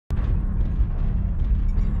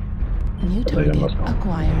New target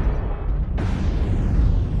acquired.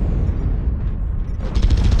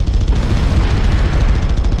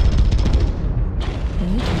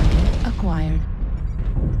 New target acquired.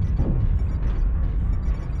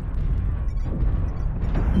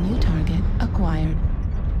 New target acquired.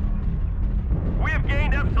 We have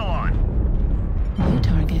gained Epsilon. New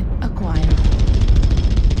target acquired.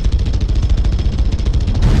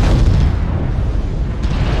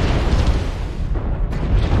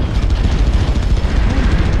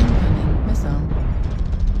 Incoming missile.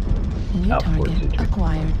 New target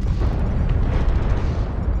acquired.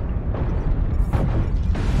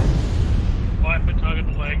 Viper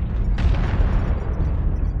target leg.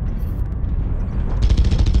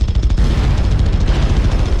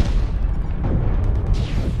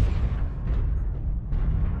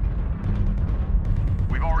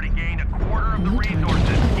 We've already gained a quarter of the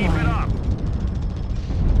resources. Keep it up.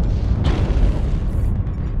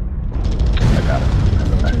 I got it.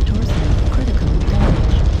 Center torso critical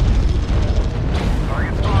damage.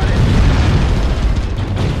 Target spotted.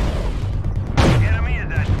 Enemy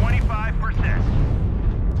is at 25%.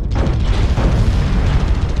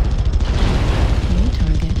 New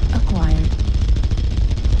target acquired.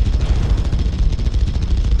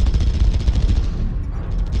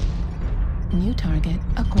 New target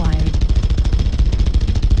acquired.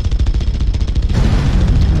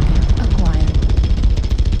 New target acquired.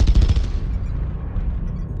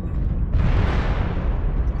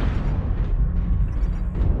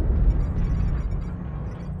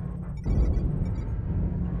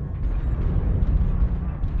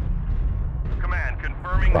 Command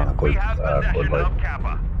confirming that Chronicles, we have possession Woodward. of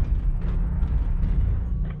Kappa.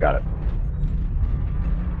 Got it.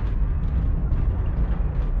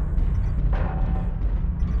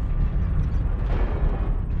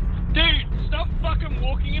 Dude, stop fucking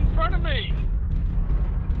walking in front of me!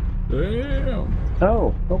 Damn.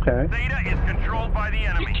 Oh, okay. Theta is controlled by the You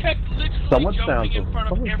enemy. kept literally Someone jumping sounds in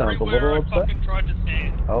front of a everywhere I little upset. fucking tried to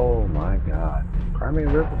stand. Oh my god. Crimea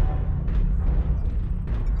River.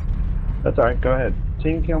 That's alright, go ahead.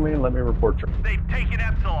 Team kill me and let me report you. They've taken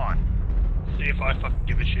Epsilon. See if I fucking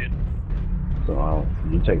give a shit. So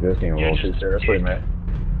you take this game a You're little too just a seriously, dick.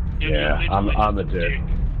 man. You're Yeah, literally I'm a just dick.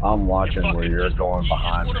 I'm watching You're where fucking you're just- going you just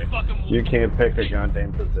behind wanna me. fucking walk- You can't pick a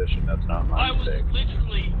goddamn position. That's not my I was mistake.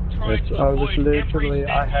 literally trying to I was avoid literally, every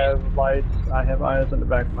I step have lights, I have eyes in the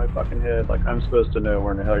back of my fucking head, like I'm supposed to know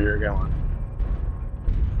where in the hell you're going.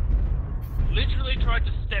 literally tried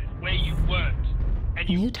to step where you weren't, and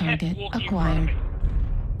you New kept target walking acquired. in front of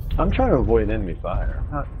me. I'm trying to avoid enemy fire.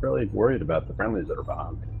 I'm not really worried about the friendlies that are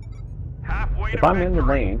behind me. Halfway If to I'm in the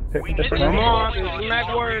victory. lane, pick We a different need to angle. get Come on,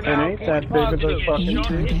 Mac word It ain't that big of a fucking New deal.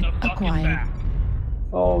 target acquired.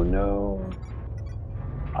 Oh no.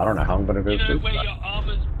 I don't know how I'm gonna go You know through where that. your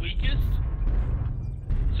armor's weakest?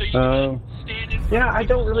 So you Um, can stand in front Yeah, of I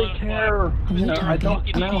don't people's really line of care. fire. You know, I don't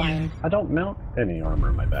Fucking mount. idiot. I don't mount any armor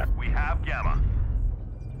in my back. We have Gamma.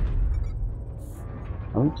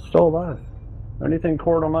 I'm still alive. Anything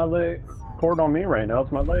cord on my leg, cord on me right now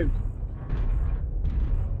is my legs.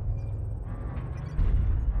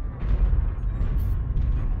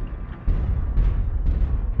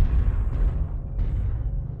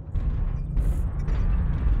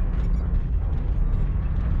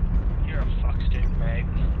 You're a fuckstick, mate.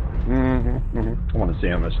 I want to see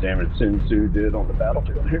how much damage Sun Tzu did on the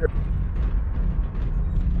battlefield here.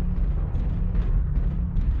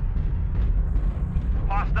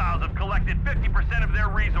 Hostiles have collected 50% of their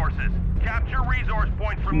resources. Capture resource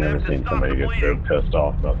points from Never them to seen stop somebody the get so bleeding. pissed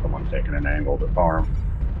off about someone taking an angle to farm.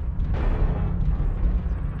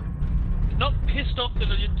 Not pissed off that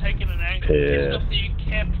you're taking an angle. Pissed. Pissed off that you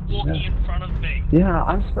kept walking Yeah. in front of me. Yeah,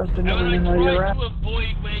 I'm supposed to know And where when the I hell you're tried at. to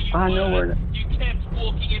avoid where you I were, know where. you kept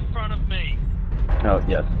walking in front of me. Oh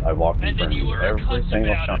yes, I walked in And then front of you you were a every cunt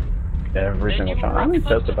single about time. Every Then single you time. were a I'm cunt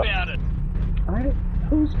pissed about about it.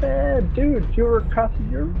 Who's bad, dude? You're cussing.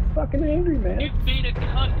 You're fucking angry, man. You've been a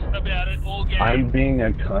cunt about it all game. I'm being a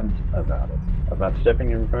cunt about it. About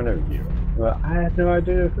stepping in front of you. Well, I had no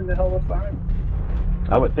idea who the hell was behind me.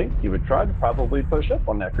 I would think you would try to probably push up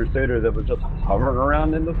on that Crusader that was just hovering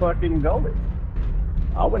around in the fucking gully.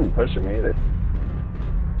 I wouldn't push him either.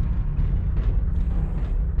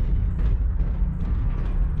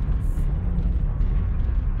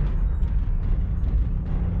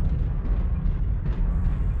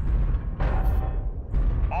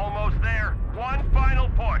 Almost there. One final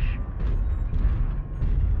push.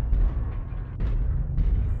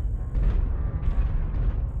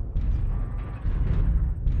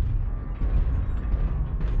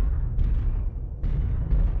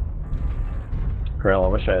 Trail, I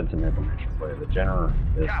wish I had some information for you. The Jenner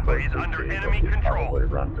is Kappa close is to under G, enemy but he control. probably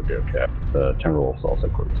runs a good cap. The Timberwolf's also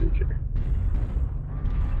close to G.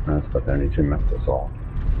 That's about the only two maps I saw.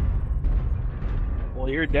 Well,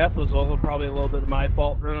 your death was also probably a little bit of my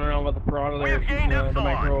fault running around with the Piranha there, We've gained shooting, the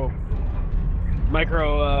Epsilon.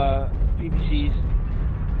 micro PPCs.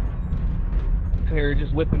 They were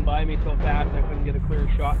just whipping by me so fast I couldn't get a clear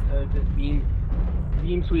shot to just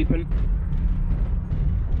beam sweeping.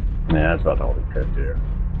 Yeah, that's about all we could do.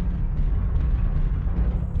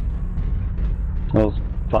 It was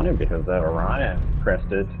funny because that Orion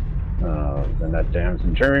crested, then that damn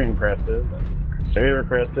Centurion crested, and Crusader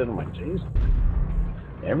crested. I'm like, jeez,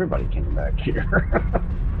 everybody came back here.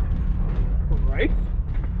 Right?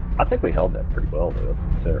 I think we held that pretty well, though,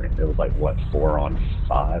 considering it was like, what, 4 on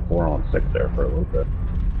 5, 4 on 6 there for a little bit.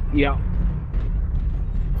 Yeah.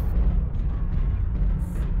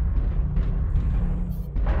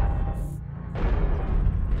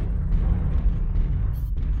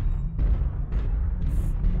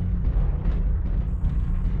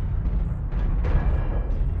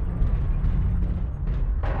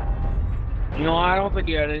 You know, I don't think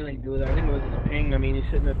he had anything to do with that. I think it was his ping. I mean, he's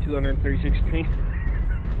sitting at 236 ping.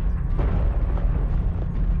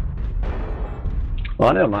 Well,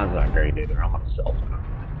 I know mine's not great either. I'm on a cell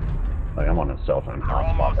phone. Like, I'm on a cell phone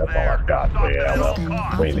hotspot. That's all I've got. So, yeah,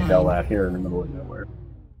 well, way the hell out here in the middle of nowhere.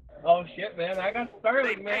 Oh shit, man! I got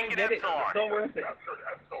Starlink, man. Get it? It's so worth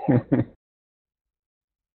it.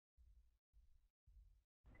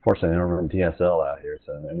 Fortunately, I don't run DSL out here,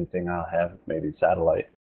 so anything I'll have, maybe satellite.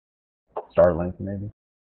 Starlink, maybe.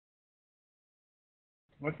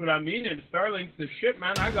 That's what I mean. And Starlink's the shit,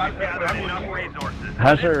 man. I got We've that's what gathered I enough mean. resources.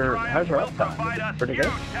 How's This your triumph will uptime? provide us Pretty huge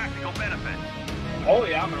good? tactical benefit. Oh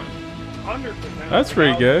yeah, man. 100%. That's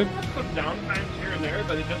pretty good. Some downtimes here and there,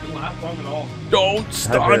 but it doesn't last long at all. Don't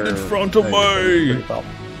stand in front of me!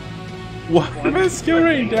 What? My skill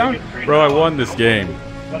rating down? Bro, I won this game.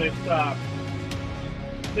 But it's,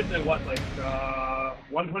 isn't it what, like,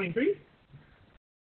 123?